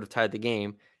second, which would have tied the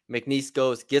game. McNeese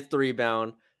goes, gets the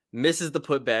rebound, misses the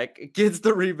putback, gets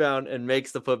the rebound, and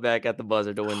makes the putback at the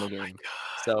buzzer to win the game.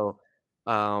 So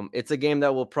it's a game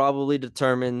that will probably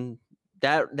determine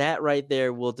that right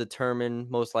there will determine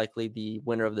most likely the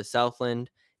winner of the Southland.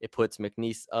 It puts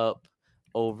McNeese up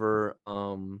over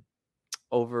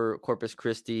Corpus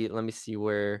Christi. Let me see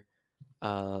where.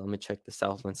 Let me check the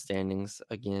Southland standings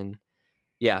again.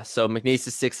 Yeah, so McNeese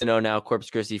is 6-0 now.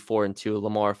 Corpus Christi 4-2.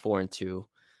 Lamar 4-2.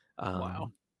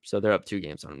 Wow. So they're up 2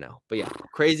 games on them now. But yeah,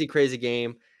 crazy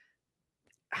game.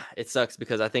 It sucks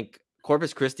because I think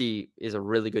Corpus Christi is a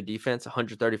really good defense,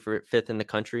 135th in the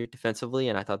country defensively,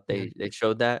 and I thought they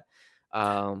showed that.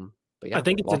 But yeah, I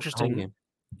think it's interesting.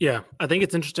 Yeah, I think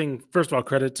it's interesting. First of all,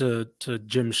 credit to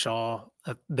Jim Shaw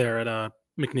there at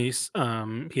McNeese.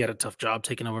 He had a tough job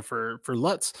taking over for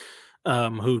Lutz,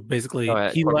 who basically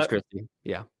he Corpus left. Christi.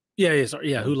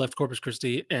 Who left Corpus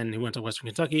Christi and he went to Western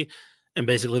Kentucky, and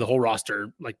basically the whole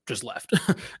roster just left,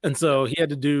 and so he had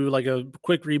to do like a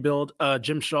quick rebuild.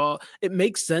 Jim Shaw, it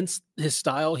makes sense. His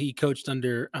style, he coached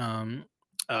under.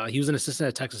 He was an assistant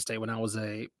at Texas State when I was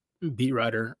a beat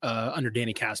writer under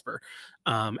Danny Casper,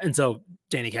 and so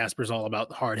Danny Casper is all about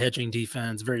the hard hedging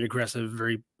defense, very aggressive,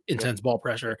 very intense ball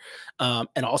pressure,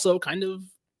 and also kind of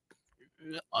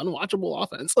unwatchable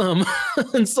offense.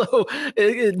 And so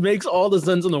it makes all the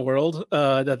sense in the world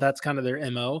that's kind of their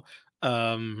MO.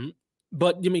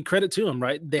 But I mean, credit to him,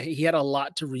 right? He had a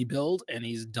lot to rebuild, and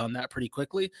he's done that pretty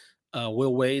quickly.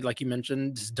 Will Wade, like you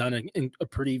mentioned, has done a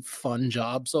pretty fun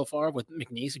job so far with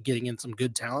McNeese, getting in some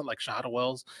good talent like Shahada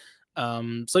Wells.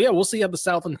 So yeah, we'll see how the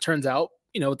Southland turns out.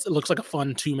 It looks like a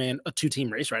fun two-team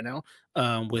race right now,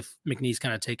 with McNeese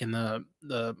kind of taking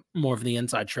the more of the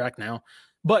inside track now.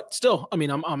 But still, I mean,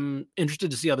 I'm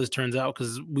interested to see how this turns out,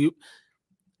 because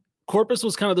Corpus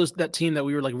was kind of that team that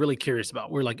we were like really curious about.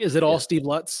 We're like, is it all Steve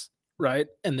Lutz, right?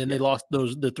 And then they lost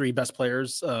the three best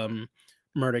players,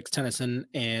 Murdoch, Tennyson,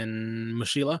 and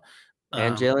Mushila.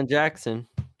 And Jalen Jackson.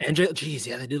 And geez,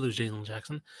 yeah, they did lose Jalen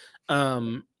Jackson.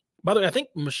 By the way, I think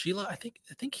Mushila, I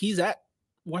think he's at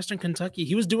Western Kentucky.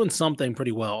 He was doing something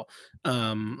pretty well.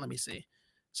 Let me see.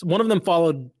 So one of them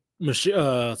followed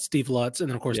Steve Lutz, and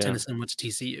then of course Tennyson went to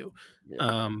TCU.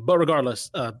 Yeah. But regardless,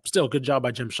 still good job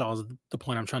by Jim Shaw is the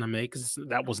point I'm trying to make, because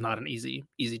that was not an easy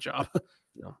job.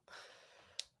 No.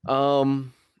 All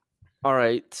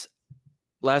right.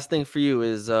 Last thing for you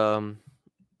is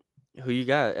who you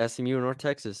got? SMU or North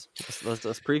Texas?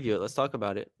 Let's preview it. Let's talk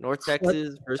about it. North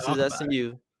Texas versus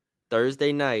SMU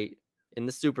Thursday night in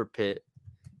the Super Pit.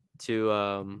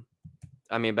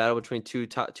 Battle between two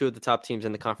of the top teams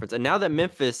in the conference. And now that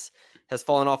Memphis has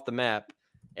fallen off the map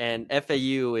and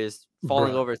FAU is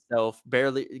falling over itself,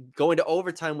 barely going to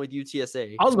overtime with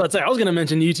UTSA. I was about to say, I was going to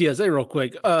mention UTSA real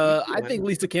quick. I think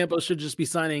Lisa Campos should just be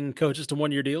signing coaches to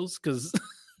 1-year deals, because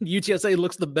UTSA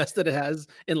looks the best that it has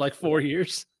in like 4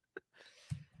 years.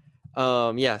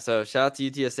 So shout out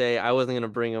to UTSA. I wasn't going to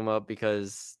bring them up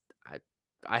because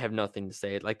I have nothing to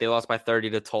say. Like, they lost by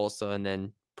 30 to Tulsa and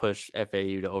then push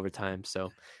FAU to overtime. So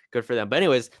good for them. But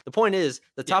anyways, the point is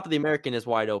the top of the American is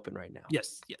wide open right now.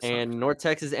 Yes. And North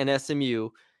Texas and SMU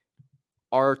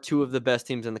are two of the best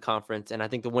teams in the conference. And I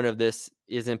think the winner of this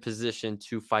is in position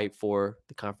to fight for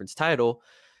the conference title.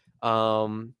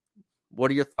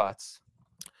 What are your thoughts?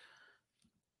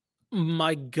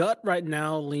 My gut right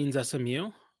now leans SMU.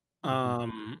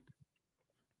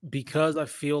 Because I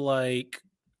feel like,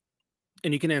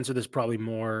 and you can answer this probably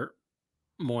more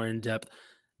in depth,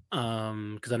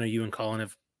 because I know you and Colin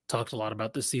have talked a lot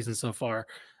about this season so far.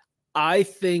 I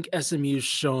think SMU's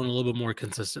shown a little bit more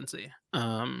consistency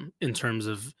in terms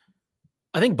of,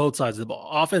 I think, both sides of the ball.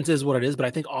 Offense is what it is, but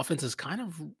I think offense is kind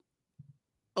of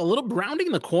a little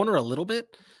rounding the corner a little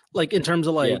bit, like in terms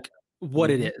of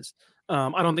what it is.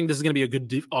 I don't think this is going to be a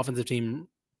good offensive team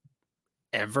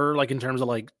ever, like in terms of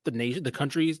like the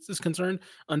country is concerned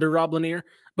under Rob Lanier,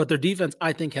 but their defense,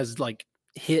 I think, has like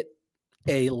hit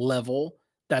a level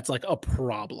that's like a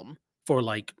problem for,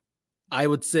 like, I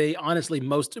would say honestly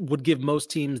would give most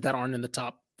teams that aren't in the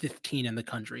top 15 in the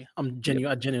country. I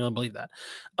genuinely believe that.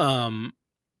 And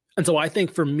so I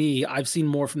think for me, I've seen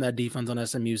more from that defense on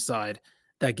SMU's side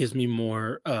that gives me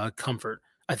more comfort.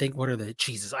 I think, what are the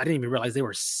Jesus? I didn't even realize they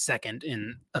were second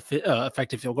in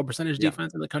effective field goal percentage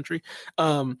defense in the country.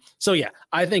 So yeah,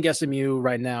 I think SMU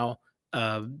right now,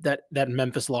 that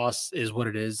Memphis loss is what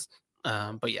it is.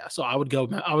 But yeah, so I would go.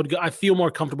 I feel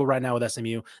more comfortable right now with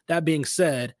SMU. That being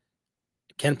said,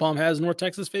 Ken Palm has North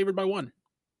Texas favored by 1.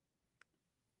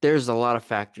 There's a lot of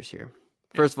factors here.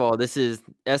 First of all,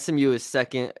 SMU is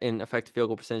second in effective field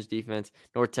goal percentage defense.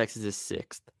 North Texas is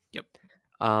 6th. Yep.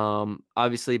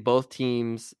 Obviously, both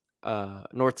teams,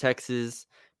 North Texas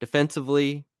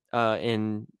defensively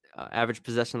in average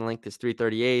possession length is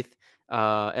 338th.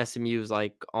 SMU is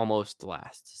like almost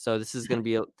last. So this is going to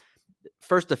be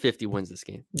first to 50 wins this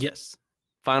game. Yes.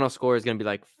 Final score is going to be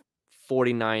like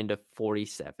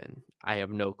 49-47. I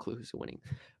have no clue who's winning.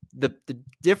 The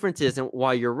difference is, and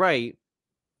while you're right,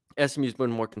 SMU's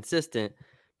been more consistent.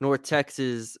 North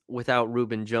Texas, without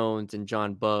Reuben Jones and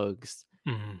John Buggs,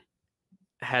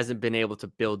 hasn't been able to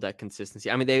build that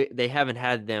consistency. I mean, they haven't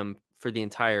had them for the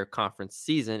entire conference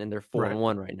season, and they're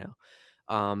 4-1 right now.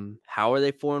 How are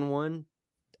they 4-1?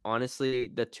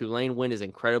 Honestly, the Tulane win is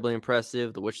incredibly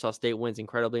impressive. The Wichita State win's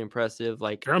incredibly impressive.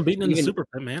 Like, they're unbeaten in the Super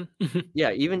Pit, man.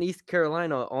 Yeah, even East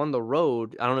Carolina on the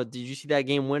road. I don't know. Did you see that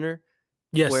game winner?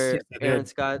 Yes. Where yes, Aaron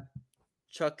Scott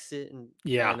chucks it and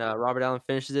Robert Allen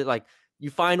finishes it. Like, you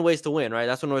find ways to win, right?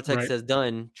 That's what North Texas has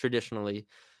done traditionally.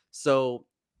 So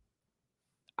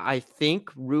I think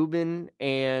Reuben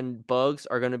and Buggs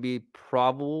are going to be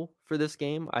probable for this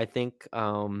game. I think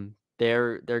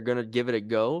they're going to give it a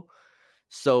go.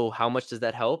 So how much does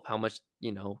that help? How much,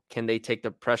 can they take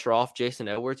the pressure off Jason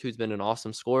Edwards, who's been an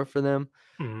awesome scorer for them?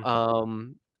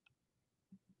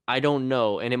 I don't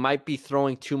know. And it might be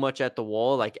throwing too much at the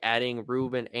wall, like adding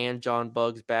Reuben and John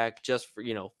Buggs back just for,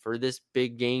 for this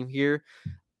big game here.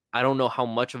 I don't know how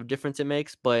much of a difference it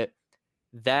makes, but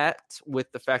that,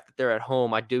 with the fact that they're at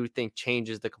home, I do think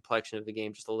changes the complexion of the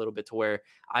game just a little bit, to where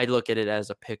I look at it as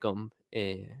a pick 'em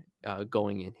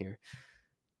going in here.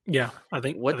 Yeah, I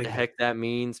think the heck that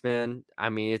means, man. I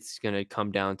mean, it's going to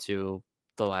come down to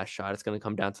the last shot. It's going to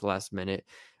come down to the last minute.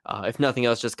 If nothing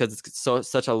else, just because it's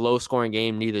such a low scoring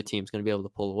game, neither team's going to be able to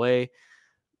pull away.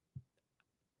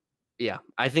 Yeah,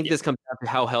 I think this comes down to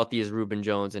how healthy is Reuben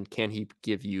Jones, and can he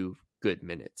give you good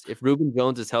minutes? If Reuben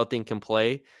Jones is healthy and can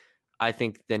play, I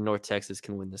think then North Texas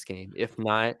can win this game. If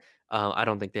not, I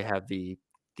don't think they have the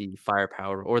the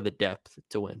firepower or the depth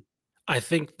to win. I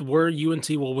think where UNT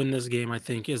will win this game, I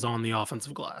think, is on the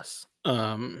offensive glass.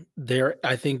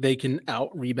 I think they can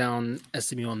out rebound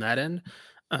SMU on that end.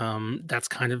 That's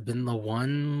kind of been the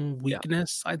one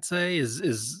weakness I'd say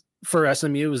is for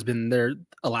SMU has been they're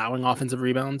allowing offensive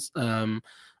rebounds.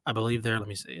 I believe they're, let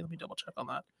me double check on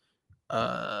that.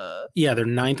 They're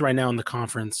 9th right now in the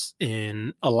conference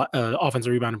in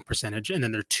offensive rebounding percentage, and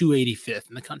then they're 285th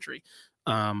in the country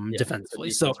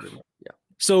defensively.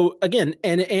 So again,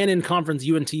 and in conference,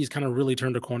 UNT's kind of really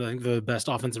turned a corner. I think they're the best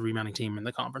offensive rebounding team in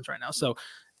the conference right now. So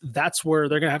that's where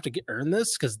they're going to have to earn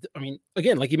this because, I mean,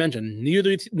 again, like you mentioned,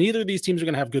 neither of these teams are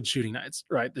going to have good shooting nights,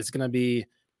 right? It's going to be,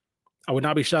 I would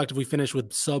not be shocked if we finish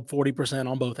with sub 40%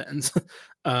 on both ends.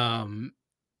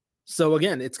 So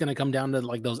again, it's going to come down to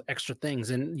like those extra things.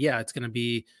 And yeah, it's going to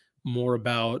be more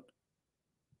about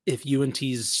if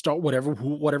UNT's start whatever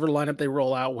lineup they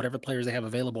roll out, whatever players they have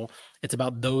available, it's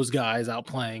about those guys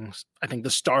outplaying, I think,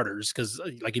 the starters, because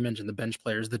like you mentioned, the bench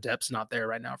players, the depth's not there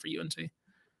right now for UNT.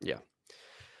 Yeah.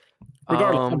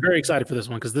 Regardless, I'm very excited for this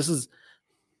one because this is,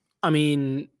 I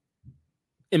mean,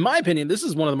 in my opinion, this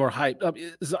is one of the more hyped,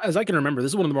 as I can remember,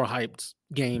 this is one of the more hyped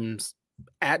games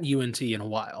at UNT in a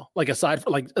while. Like aside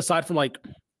from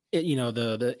the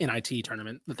NIT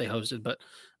tournament that they hosted, but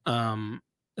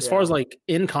as far as like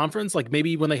in conference, like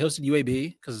maybe when they hosted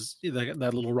UAB, because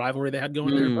that little rivalry they had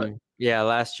going there. But yeah,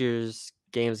 last year's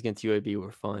games against UAB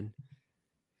were fun.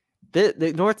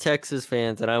 The North Texas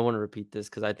fans, and I want to repeat this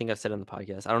because I think I've said it on the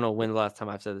podcast. I don't know when the last time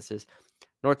I've said this is.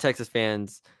 North Texas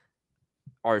fans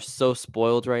are so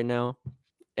spoiled right now,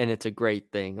 and it's a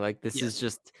great thing. Like this is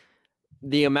just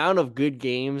the amount of good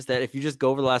games that if you just go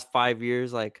over the last 5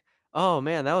 years, like, oh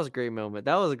man, that was a great moment.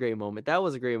 That was a great moment. That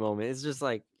was a great moment. It's just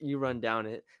like you run down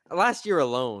it. Last year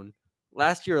alone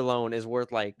is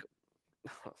worth like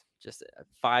just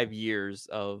 5 years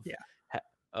of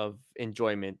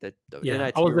enjoyment. That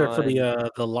I was there for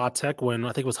the La Tech when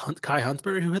I think it was Kai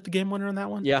Huntsberry who hit the game winner in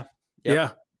that one. Yeah.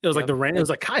 It was like it was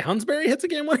like Kai Huntsberry hits a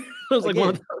game winner. It was like one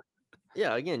of the.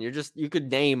 Yeah, again, you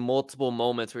could name multiple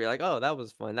moments where you're like, oh, that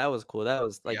was fun, that was cool, that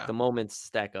was like the moments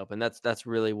stack up, and that's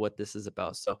really what this is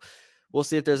about. So we'll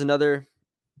see if there's another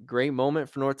great moment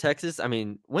for North Texas. I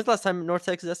mean, when's the last time North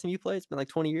Texas SMU played? It's been like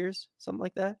 20 years, something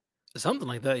like that. Something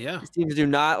like that, yeah. These teams do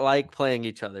not like playing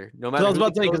each other. No matter. I was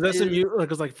about to say because SMU,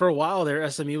 because like for a while there,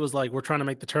 SMU was like, we're trying to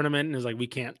make the tournament, and it's like we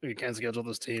can't schedule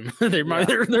this team. they're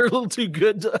a little too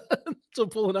good to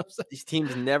pull an upset. These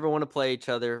teams never want to play each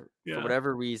other for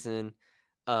whatever reason.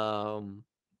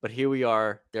 But here we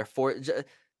are. This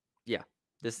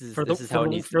is how it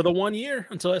needs for the 1 year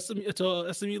until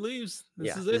SMU leaves.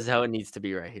 This is how it needs to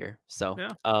be right here. So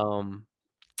I'm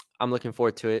looking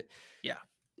forward to it. Yeah.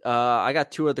 I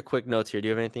got 2 other quick notes here. Do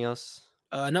you have anything else?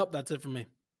 Nope, that's it for me.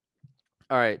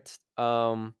 All right.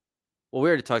 Well, we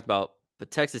already talked about,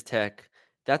 but Texas Tech,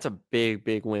 that's a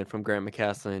big win from Grant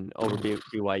McCasland over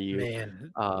BYU.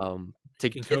 Man. To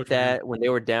get that when they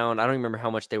were down, I don't remember how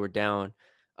much they were down.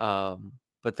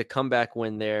 But the comeback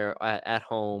win there at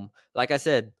home, like I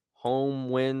said, home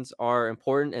wins are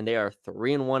important, and they are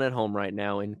 3-1 at home right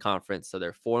now in conference. So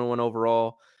they're 4-1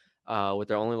 overall, with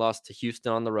their only loss to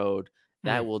Houston on the road.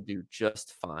 That will do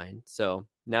just fine. So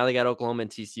now they got Oklahoma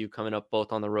and TCU coming up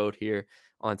both on the road here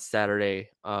on Saturday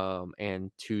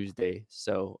and Tuesday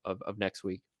of next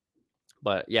week.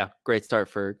 But yeah, great start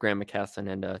for Graham McCasland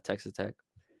and Texas Tech.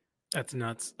 That's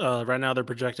nuts. Right now they're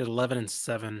projected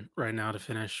 11-7 right now to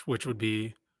finish, which would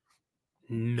be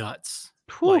nuts.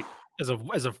 Like as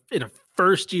in a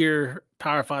first year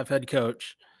Power 5 head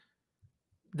coach,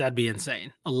 that'd be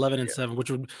insane. 11-7,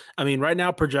 which would, I mean, right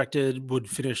now projected would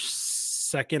finish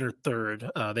second or third.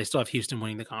 They still have Houston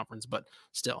winning the conference, but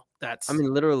still, that's. I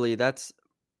mean, literally, that's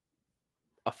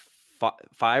a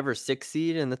 5 or 6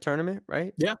 seed in the tournament,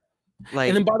 right? Yeah. Like,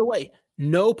 and then by the way,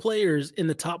 no players in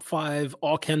the top 5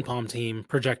 all KenPom team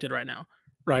projected right now,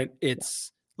 right?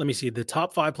 It's let me see the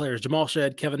top 5 players: Jamal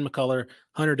Shedd, Kevin McCullough,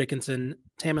 Hunter Dickinson,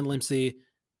 Tamin Limpsey,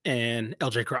 and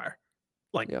LJ Cryer.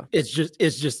 Like it's just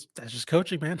that's just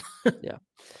coaching, man. Yeah.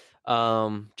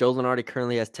 Joe Lenardi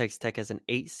currently has Texas Tech as an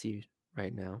 8 seed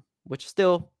right now, which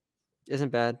still isn't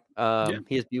bad.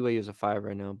 He has BYU as a 5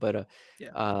 right now, but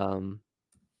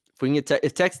if we can get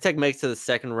if Texas Tech makes it to the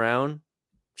second round,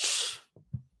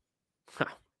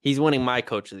 he's winning my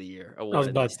Coach of the Year award. I was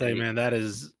about to say, man, that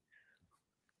is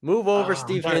move over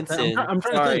Steve Henson. I'm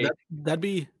trying to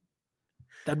think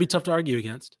that'd be tough to argue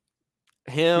against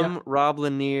him. Rob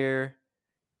Lanier.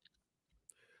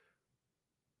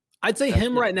 I'd say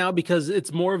him right now because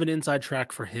it's more of an inside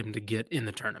track for him to get in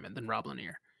the tournament than Rob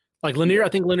Lanier. Like Lanier, I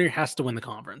think Lanier has to win the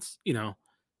conference, you know.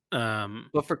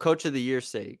 But for Coach of the Year's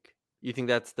sake, you think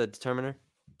that's the determinant?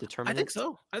 I think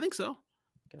so.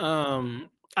 Okay.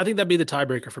 I think that'd be the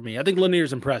tiebreaker for me. I think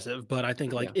Lanier's impressive, but I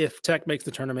think Yeah. if Tech makes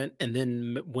the tournament and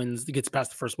then gets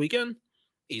past the first weekend,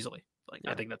 easily.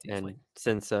 I think that's easily. And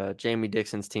since Jamie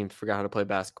Dixon's team forgot how to play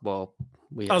basketball,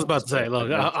 I was about to say,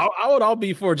 look, I would all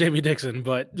be for Jamie Dixon,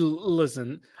 but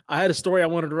listen, I had a story I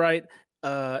wanted to write,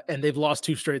 and they've lost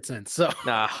 2 straight since, so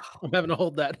I'm having to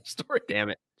hold that story. Damn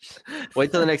it.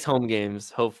 Wait till the next home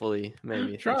games, hopefully,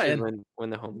 maybe. Trying. Win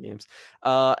the home games.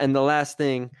 And the last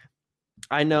thing,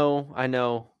 I know.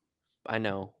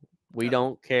 We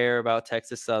don't care about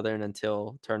Texas Southern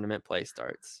until tournament play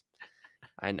starts.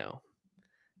 I know.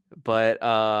 But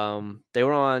they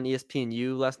were on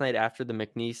ESPNU last night after the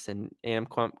McNeese and A&M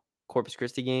Corpus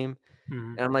Christi game.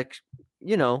 Mhm. And I'm like,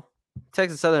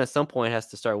 Texas Southern at some point has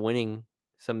to start winning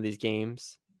some of these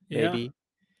games, maybe. Yeah.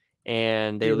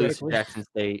 And they lose to Theoretically. Jackson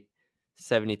State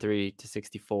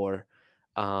 73-64.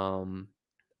 I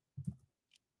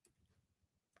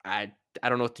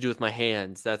don't know what to do with my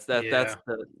hands. That's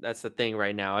the thing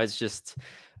right now. It's just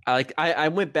I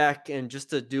went back and just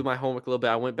to do my homework a little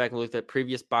bit, I went back and looked at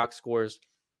previous box scores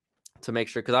to make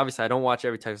sure, because obviously I don't watch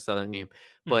every Texas Southern game,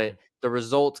 but the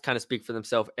results kind of speak for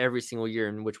themselves every single year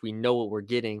in which we know what we're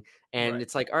getting. And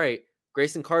it's like, all right,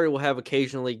 Grayson Carter will have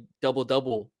occasionally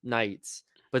double nights,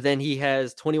 but then he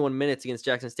has 21 minutes against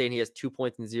Jackson State and he has 2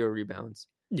 points and 0 rebounds.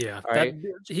 Yeah, all right.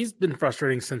 He's been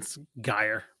frustrating since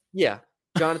Geyer. Yeah.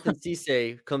 Jonathan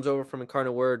Cisse comes over from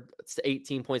Incarnate Word. It's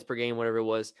 18 points per game, whatever it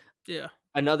was. Yeah.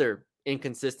 Another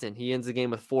inconsistent. He ends the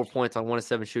game with 4 points on 1 of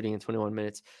 7 shooting in 21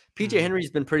 minutes. PJ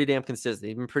Henry's been pretty damn consistent.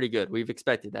 He's been pretty good. We've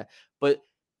expected that. But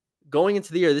going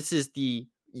into the year, this is the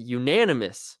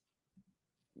unanimous,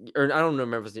 or I don't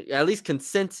remember, at least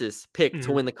consensus pick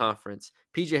to win the conference.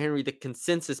 PJ Henry, the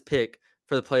consensus pick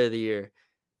for the play of the year.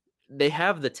 They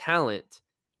have the talent.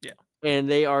 Yeah. And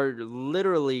they are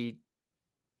literally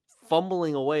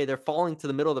fumbling away. They're falling to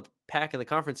the middle of the pack in the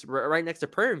conference right next to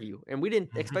Prairie View. And we didn't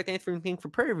expect anything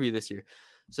from Prairie View this year.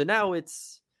 So now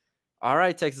it's all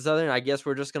right, Texas Southern. I guess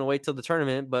we're just going to wait till the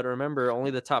tournament. But remember,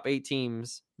 only the top 8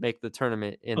 teams make the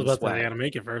tournament in the SWAC. They got to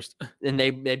make it first. And they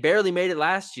barely made it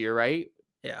last year, right?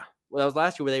 Yeah. Well, that was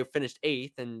last year where they finished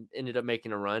 8th and ended up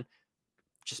making a run.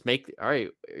 Just all right,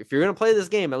 if you're going to play this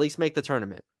game, at least make the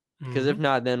tournament. Because if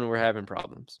not, then we're having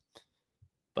problems.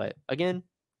 But again,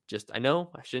 I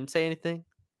know I shouldn't say anything.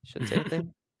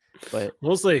 But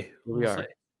we'll see. We are.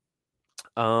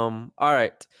 All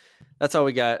right. That's all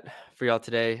we got for y'all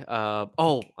today.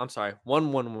 I'm sorry. One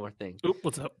more thing. Oop,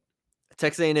 what's up?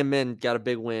 Texas A&M men got a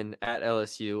big win at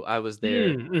LSU. I was there.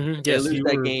 They lose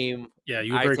that game. Yeah,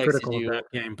 you were very critical of that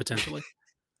game, potentially.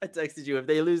 I texted you. If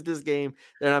they lose this game,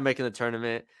 they're not making the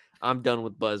tournament. I'm done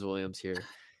with Buzz Williams here.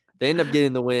 They end up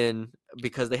getting the win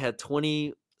because they had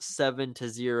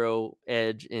 27-0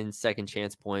 edge in second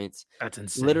chance points. That's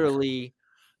insane. Literally,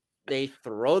 they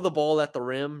throw the ball at the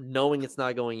rim knowing it's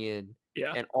not going in.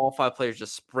 Yeah. And all 5 players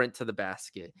just sprint to the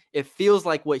basket. It feels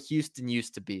like what Houston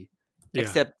used to be. Yeah.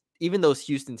 Except even those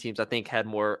Houston teams, I think, had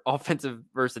more offensive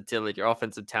versatility or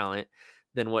offensive talent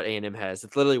than what A&M has.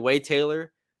 It's literally Wade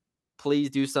Taylor, please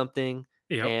do something.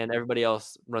 Yep. And everybody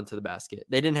else run to the basket.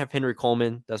 They didn't have Henry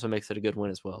Coleman. That's what makes it a good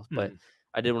win as well. But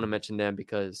I did want to mention them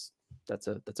because that's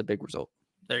a big result.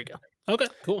 There you go. Okay,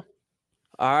 cool.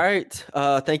 All right.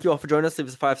 Thank you all for joining us. Leave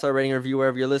us a 5-star rating or review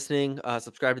wherever you're listening.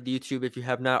 Subscribe to the YouTube if you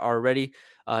have not already.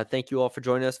 Thank you all for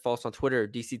joining us. Follow us on Twitter,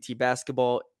 DCT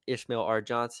Basketball, Ishmael R.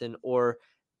 Johnson, or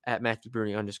at Matthew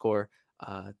Bruni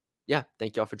 _.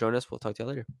 Thank you all for joining us. We'll talk to you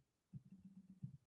later.